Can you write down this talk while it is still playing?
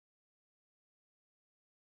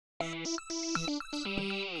Hello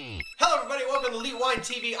everybody, welcome to Elite Wine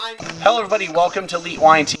TV. Hello everybody, welcome to Elite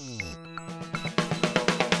Wine TV.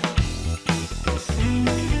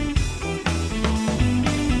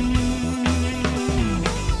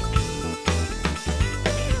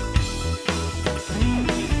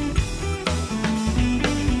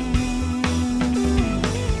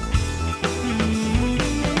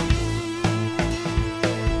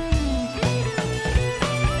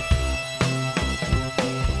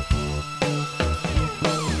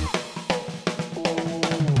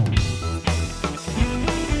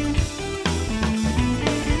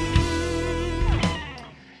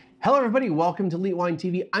 Hello everybody, welcome to Elite Wine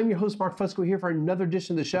TV. I'm your host Mark Fusco here for another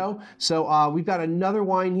edition of the show. So we've got another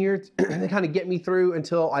wine here to kind of get me through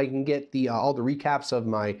until I can get the all the recaps of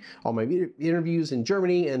all my interviews in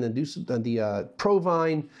Germany and then do the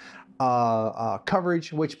Provine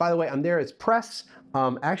coverage, which by the way, I'm there as press.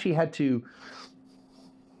 Actually had to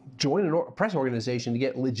join a press organization to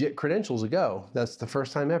get legit credentials to go. That's the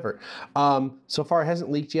first time ever. So far it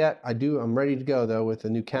hasn't leaked yet. I'm ready to go though with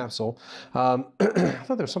the new capsule. I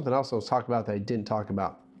thought there was something else I was talking about that I didn't talk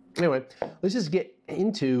about. Anyway, let's just go ahead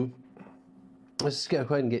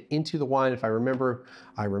and get into the wine. If I remember,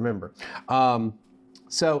 I remember. Oh,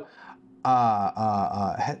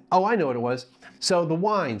 I know what it was. So the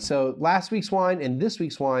wine, so last week's wine and this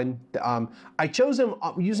week's wine, I chose them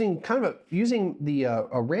using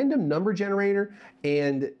a random number generator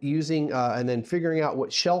and and then figuring out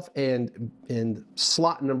what shelf and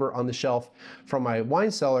slot number on the shelf from my wine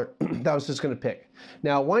cellar that I was just going to pick.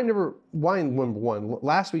 Now wine number one,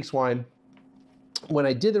 last week's wine, when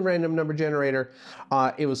I did the random number generator,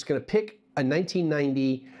 it was going to pick a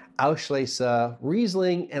 1990 Auslese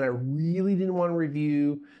Riesling, and I really didn't want to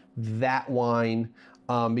review that wine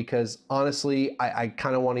because honestly, I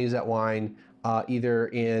kind of want to use that wine either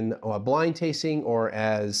in a blind tasting or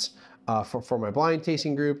as for my blind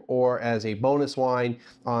tasting group, or as a bonus wine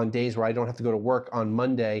on days where I don't have to go to work on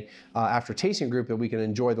Monday after tasting group, that we can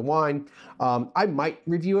enjoy the wine. I might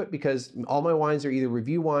review it because all my wines are either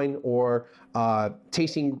review wine or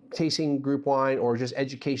tasting group wine, or just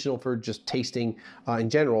educational for just tasting in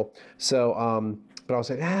general. So, but I was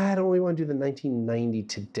like, I don't really want to do the 1990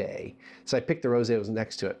 today. So I picked the rosé that was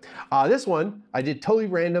next to it. This one, I did totally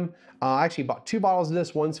random. I actually bought 2 bottles of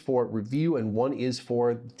this. One's for review and one is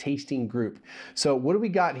for the tasting group. So what do we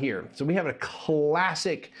got here? So we have a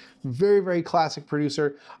classic, very, very classic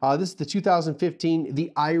producer. This is the 2015,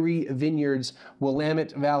 the Eyrie Vineyards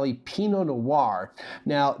Willamette Valley Pinot Noir.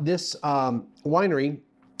 Now this winery,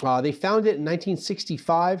 they founded it in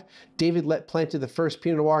 1965. David Lett planted the first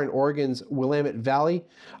Pinot Noir in Oregon's Willamette Valley.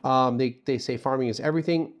 They say farming is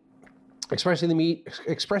everything. Expressing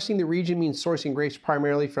the region means sourcing grapes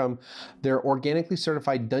primarily from their organically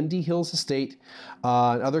certified Dundee Hills estate.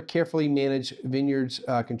 And other carefully managed vineyards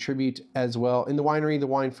contribute as well. In the winery, the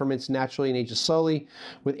wine ferments naturally and ages slowly,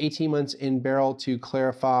 with 18 months in barrel to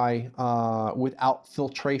clarify without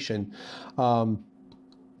filtration.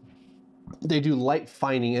 They do light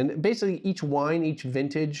fining, and basically each wine, each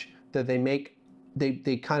vintage that they make,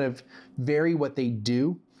 they kind of vary what they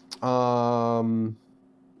do.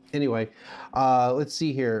 Anyway, let's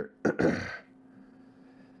see here.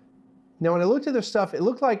 Now, when I looked at their stuff, it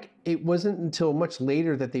looked like it wasn't until much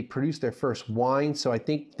later that they produced their first wine. So I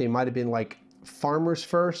think they might have been like farmers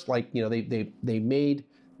first, like, you know, they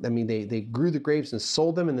grew the grapes and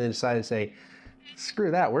sold them, and then decided to say,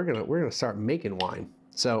 screw that, we're gonna start making wine.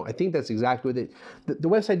 So I think that's exactly what it. The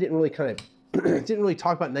website didn't really didn't really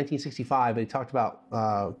talk about 1965. They talked about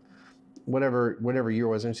whatever year it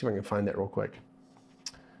was. Let me see if I can find that real quick.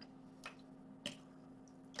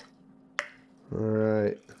 All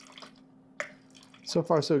right. So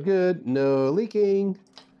far, so good. No leaking.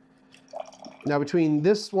 Now, between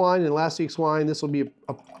this wine and last week's wine, this will be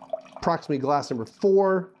approximately glass number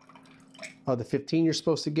 4 of the 15 you're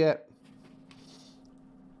supposed to get.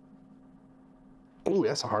 Ooh,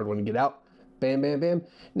 that's a hard one to get out. Bam, bam, bam.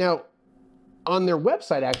 Now, on their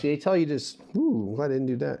website, actually, they tell you just, ooh, I didn't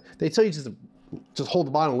do that. They tell you just hold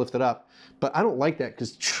the bottle and lift it up. But I don't like that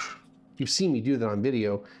because you've seen me do that on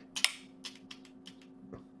video.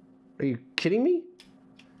 Are you kidding me?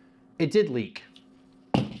 It did leak.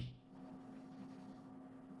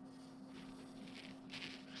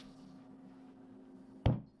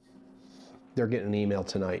 They're getting an email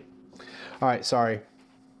tonight. All right, sorry.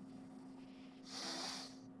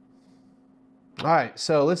 All right,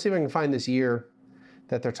 so let's see if I can find this year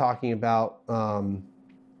that they're talking about. Oh,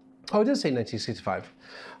 it does say 1965.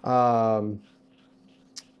 I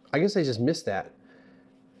guess I just missed that.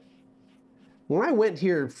 when I went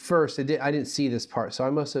here first, I didn't see this part, so I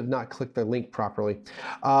must have not clicked the link properly.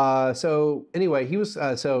 So anyway,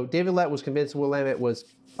 so David Lett was convinced Willamette was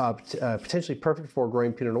potentially perfect for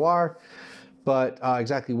growing Pinot Noir, but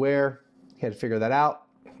exactly where, he had to figure that out.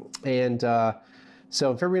 And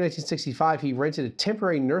so in February 1965, he rented a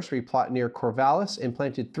temporary nursery plot near Corvallis and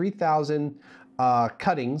planted 3,000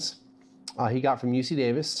 cuttings he got from UC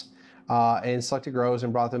Davis and selected growers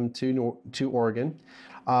and brought them to Oregon.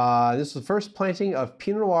 This was the first planting of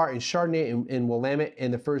Pinot Noir and Chardonnay in Willamette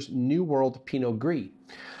and the first New World Pinot Gris.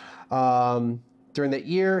 During that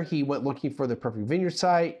year, he went looking for the perfect vineyard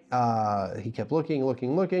site. He kept looking.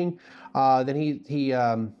 Then he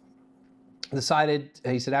decided,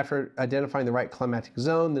 he said, after identifying the right climatic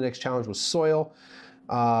zone, the next challenge was soil.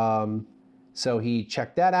 So he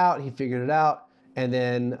checked that out, he figured it out, and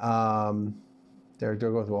then they're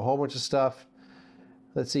going through a whole bunch of stuff.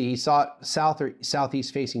 Let's see, he sought south or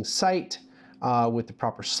southeast facing site with the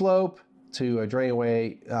proper slope to drain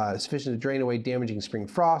away, sufficient to drain away damaging spring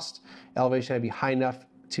frost. Elevation had to be high enough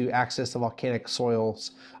to access the volcanic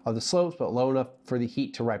soils of the slopes, but low enough for the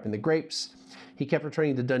heat to ripen the grapes. He kept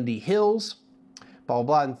returning to Dundee Hills, blah, blah,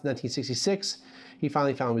 blah. In 1966, he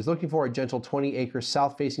finally found what he was looking for, a gentle 20-acre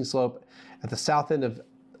south-facing slope at the south end of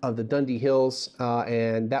the Dundee Hills.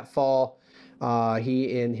 And that fall,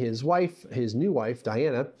 he and his wife, his new wife,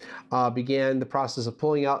 Diana, began the process of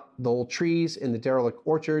pulling out the old trees in the derelict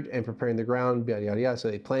orchard and preparing the ground, yada, yada, yada. So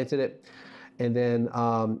they planted it. And then,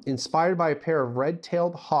 inspired by a pair of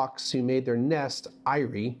red-tailed hawks who made their nest,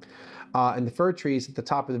 Eyrie, and the fir trees at the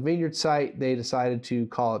top of the vineyard site, they decided to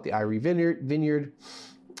call it the Eyrie Vineyard,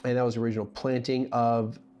 and that was the original planting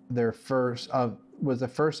of their was the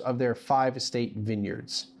first of their 5 estate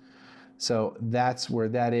vineyards. So that's where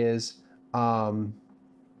that is. But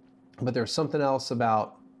there's something else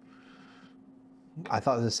about, I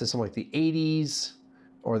thought this said something like the 80s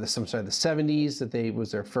or the 70s that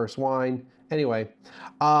was their first wine. Anyway,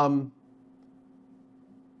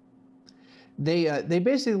 they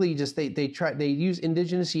basically just they use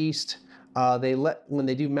indigenous yeast. When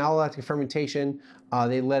they do malolactic fermentation,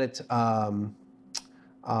 they let it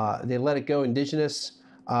go indigenous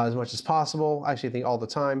as much as possible. Actually, I think all the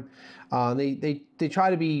time.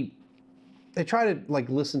 They try to like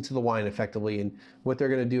listen to the wine effectively and what they're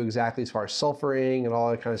going to do exactly as far as sulfuring and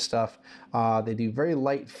all that kind of stuff. They do very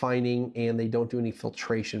light fining and they don't do any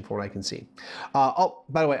filtration from what I can see. Oh,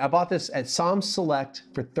 by the way, I bought this at Somm Select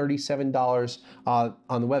for $37 on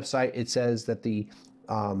the website. It says that the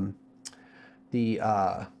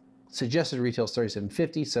suggested retail is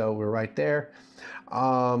 $37.50, so we're right there.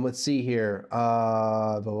 Let's see here,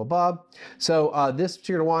 blah, blah, blah. So this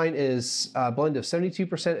particular wine is a blend of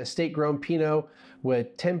 72% estate-grown Pinot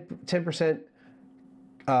with 10%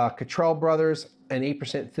 Cottrell Brothers and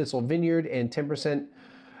 8% Thistle Vineyard and 10%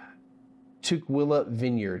 Tukwila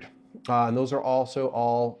Vineyard. And those are also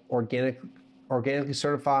all organically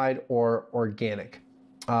certified or organic,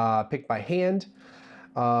 picked by hand.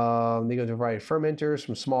 They go to a variety of fermenters,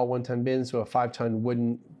 from small 1-ton bins to a 5-ton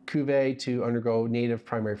wooden cuvee to undergo native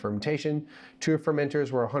primary fermentation. 2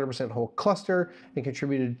 fermenters were 100% whole cluster and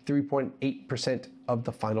contributed 3.8% of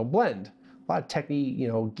the final blend. A lot of techy,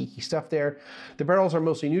 geeky stuff there. The barrels are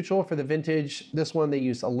mostly neutral for the vintage. This one they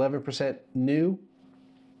used 11% new.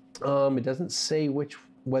 It doesn't say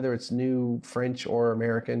whether it's new, French, or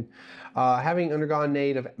American. Having undergone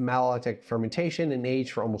native malolactic fermentation and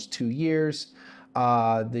aged for almost 2 years,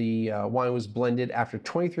 the wine was blended after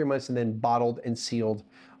 23 months and then bottled and sealed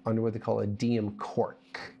under what they call a diem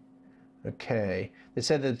cork. Okay. They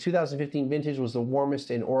said that the 2015 vintage was the warmest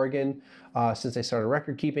in Oregon since they started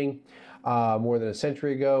record keeping more than a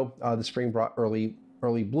century ago. The spring brought early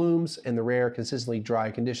blooms, and the rare, consistently dry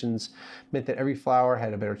conditions meant that every flower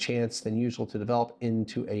had a better chance than usual to develop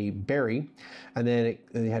into a berry. And then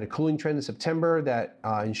they had a cooling trend in September that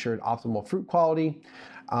ensured optimal fruit quality.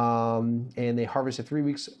 And they harvested 3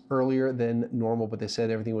 weeks earlier than normal, but they said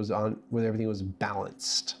everything was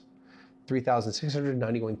balanced.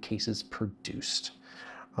 3,691 cases produced.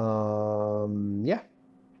 Yeah.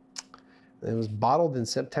 It was bottled in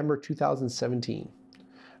September 2017.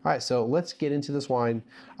 All right, so let's get into this wine.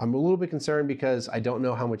 I'm a little bit concerned because I don't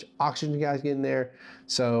know how much oxygen you guys get in there.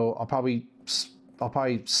 So I'll probably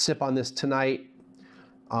sip on this tonight.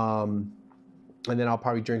 And then I'll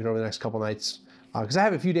probably drink it over the next couple nights. Because I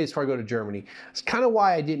have a few days before I go to Germany. It's kind of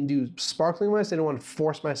why I didn't do sparkling wines. I didn't want to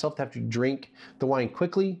force myself to have to drink the wine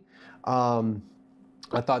quickly.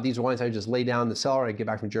 I thought these wines I would just lay down in the cellar. I get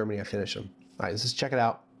back from Germany, I finish them. All right, let's just check it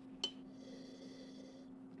out.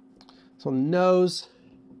 So on the nose,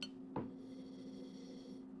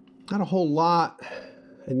 not a whole lot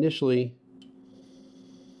initially.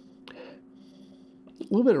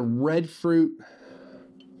 little bit of red fruit,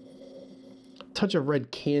 touch of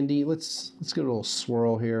red candy. Let's get a little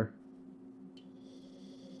swirl here.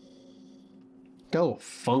 Got a little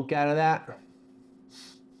funk out of that.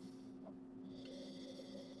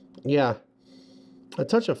 Yeah, a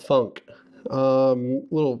touch of funk.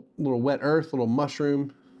 Little wet earth, little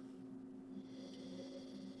mushroom.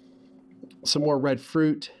 Some more red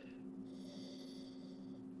fruit.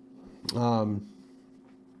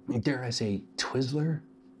 There is a Twizzler.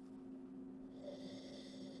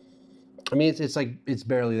 I mean, it's like, it's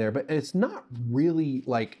barely there, but it's not really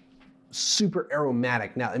like super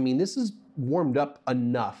aromatic. Now, I mean, this is warmed up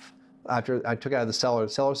enough after I took it out of the cellar.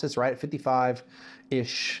 The cellar sits right at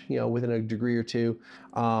 55-ish, you know, within a degree or two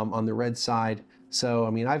on the red side. So, I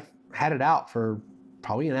mean, I've had it out for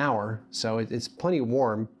probably an hour, so it's plenty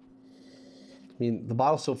warm. I mean, the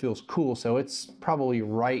bottle still feels cool, so it's probably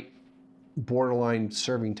right borderline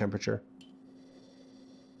serving temperature.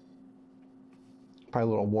 Probably a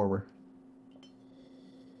little warmer.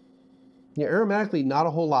 Yeah, aromatically, not a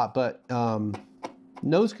whole lot, but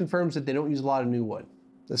nose confirms that they don't use a lot of new wood.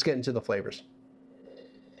 Let's get into the flavors.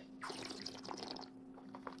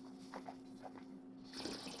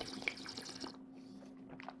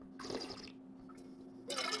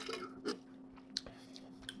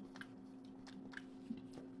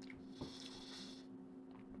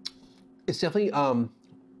 It's definitely, I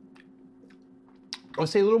would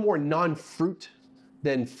say a little more non-fruit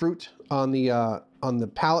than fruit on the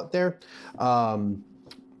palate there.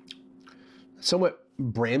 Somewhat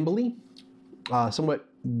brambly, somewhat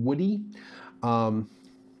woody.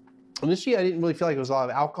 Initially, I didn't really feel like it was a lot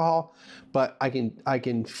of alcohol, but I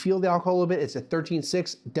can feel the alcohol a little bit. It's a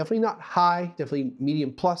 13.6, definitely not high, definitely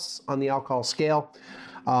medium plus on the alcohol scale.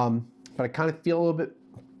 But I kind of feel a little bit,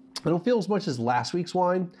 I don't feel as much as last week's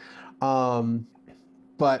wine,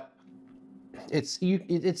 but it's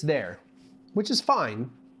there, which is fine.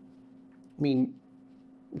 I mean,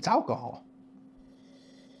 it's alcohol.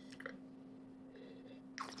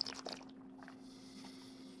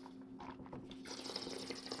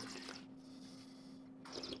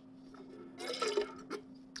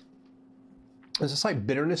 There's a slight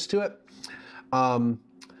bitterness to it.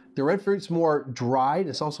 The red fruit's more dried.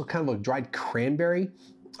 It's also kind of a dried cranberry.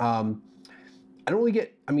 I don't really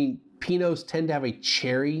get, I mean, Pinots tend to have a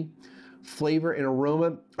cherry flavor and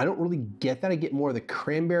aroma. I don't really get that. I get more of the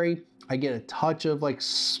cranberry. I get a touch of like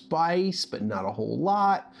spice, but not a whole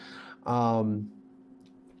lot. I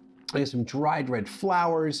get some dried red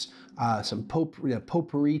flowers, some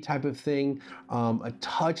potpourri type of thing, a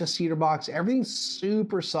touch of cedar box. Everything's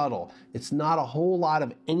super subtle. It's not a whole lot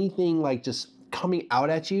of anything like just coming out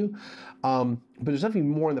at you, but there's definitely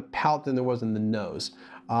more in the palate than there was in the nose.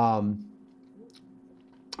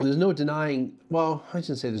 There's no denying, well, I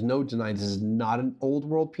shouldn't say there's no denying this is not an old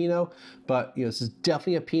world Pinot, but you know, this is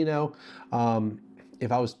definitely a Pinot.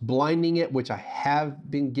 If I was blinding it, which I have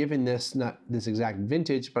been given this, not this exact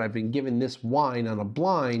vintage, but I've been given this wine on a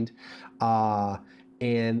blind,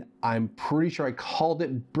 and I'm pretty sure I called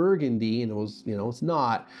it Burgundy, and it was, you know, it's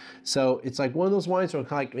not. So it's like one of those wines where I'm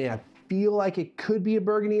kind of like, man, I feel like it could be a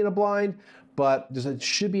Burgundy in a blind, but there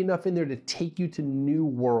should be enough in there to take you to New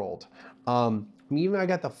World. I mean, even I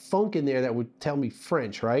got the funk in there that would tell me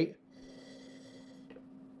French, right?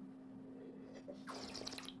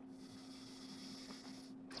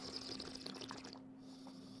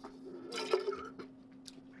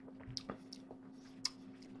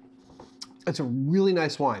 It's a really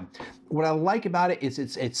nice wine. What I like about it is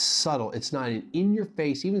it's subtle. It's not an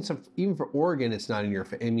in-your-face. Even for Oregon, it's not in your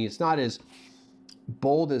face. I mean, it's not as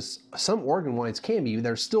bold as some Oregon wines can be.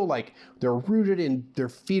 They're still like, they're rooted in, their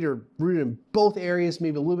feet are rooted in both areas,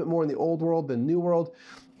 maybe a little bit more in the old world than new world.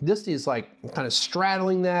 This is like kind of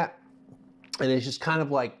straddling that, and it's just kind of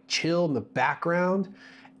like chill in the background,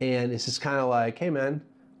 and it's just kind of like, hey man,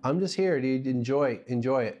 I'm just here, dude. Enjoy it.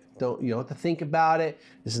 You don't have to think about it.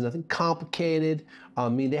 This is nothing complicated. I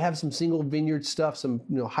mean, they have some single vineyard stuff, some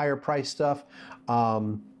higher price stuff.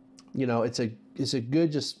 It's a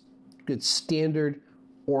good standard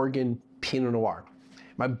Oregon Pinot Noir.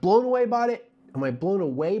 Am I blown away by it? Am I blown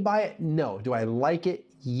away by it? No. Do I like it?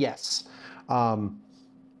 Yes.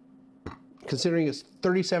 Considering it's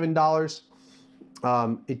 $37,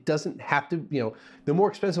 it doesn't have to, the more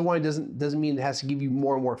expensive wine doesn't mean it has to give you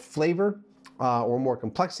more and more flavor or more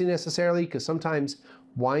complexity necessarily, because sometimes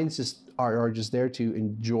wines just are just there to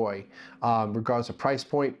enjoy, regardless of price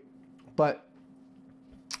point. But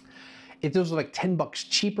if those were like $10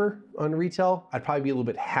 cheaper on retail, I'd probably be a little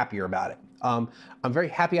bit happier about it. I'm very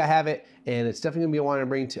happy I have it, and it's definitely gonna be one I'm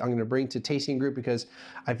gonna bring to tasting group, because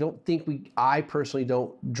I don't think I personally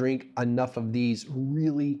don't drink enough of these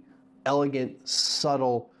really elegant,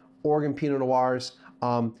 subtle Oregon Pinot Noirs.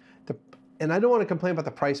 And I don't want to complain about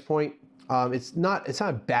the price point. It's not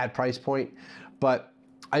a bad price point, but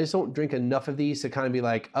I just don't drink enough of these to kind of be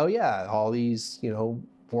like, oh yeah, all these, you know,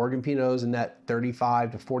 Oregon Pinots in that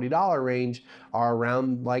 $35 to $40 range are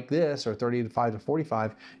around like this, or $35 to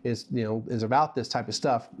 $45 is about this type of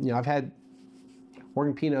stuff. You know, I've had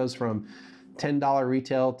Oregon Pinots from $10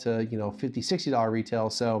 retail to, you know, $50, $60 retail.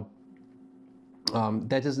 So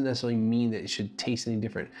that doesn't necessarily mean that it should taste any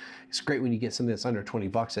different. It's great when you get something that's under 20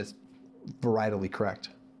 bucks that's varietally correct.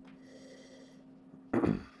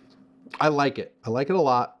 I like it. I like it a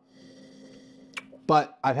lot.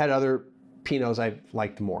 But I've had other Pinots I've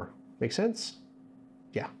liked more. Make sense?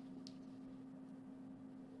 Yeah.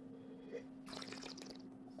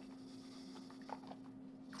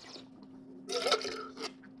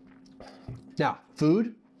 Now,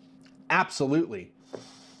 food? Absolutely.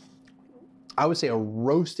 I would say a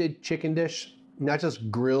roasted chicken dish, not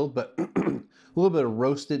just grilled, but a little bit of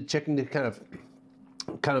roasted chicken to kind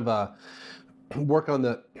of work on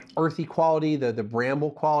the earthy quality, the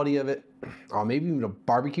bramble quality of it, or maybe even a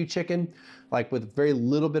barbecue chicken, like with very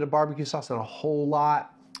little bit of barbecue sauce, not a whole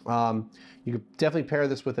lot. You could definitely pair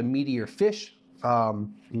this with a meatier fish,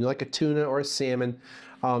 like a tuna or a salmon.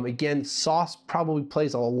 Again, sauce probably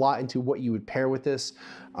plays a lot into what you would pair with this.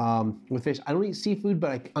 With fish, I don't eat seafood,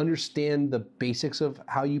 but I understand the basics of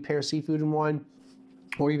how you pair seafood and wine,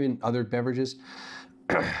 or even other beverages.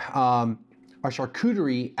 Our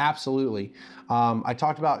charcuterie, absolutely. I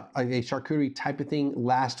talked about a charcuterie type of thing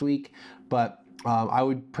last week, but I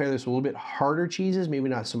would pair this with a little bit harder cheeses, maybe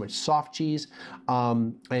not so much soft cheese,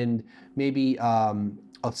 and maybe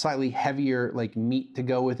a slightly heavier like meat to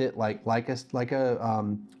go with it, like a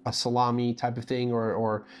salami type of thing,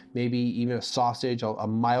 or maybe even a sausage, a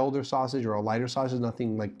milder sausage or a lighter sausage,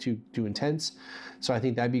 nothing like too intense. So I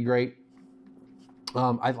think that'd be great.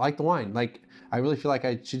 I like the wine. Like, I really feel like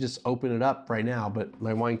I should just open it up right now, but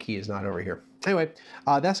my wine key is not over here. Anyway,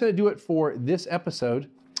 that's gonna do it for this episode.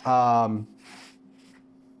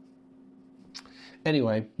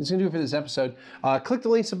 Anyway, that's gonna do it for this episode. Click the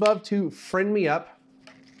links above to friend me up.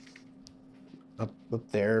 Up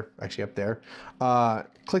there, actually up there.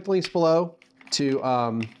 Click the links below to,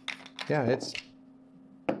 yeah, it's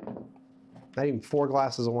not even 4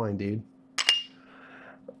 glasses of wine, dude.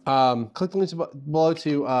 Click the links below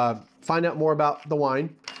to find out more about the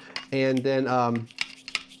wine, and then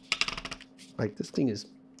like this thing is,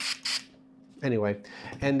 anyway,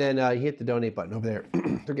 and then you hit the donate button over there.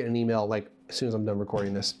 They're getting an email like as soon as I'm done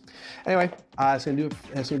recording this. Anyway, that's gonna do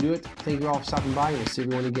it. Thank you all for stopping by, and we'll see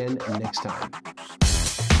everyone again next time.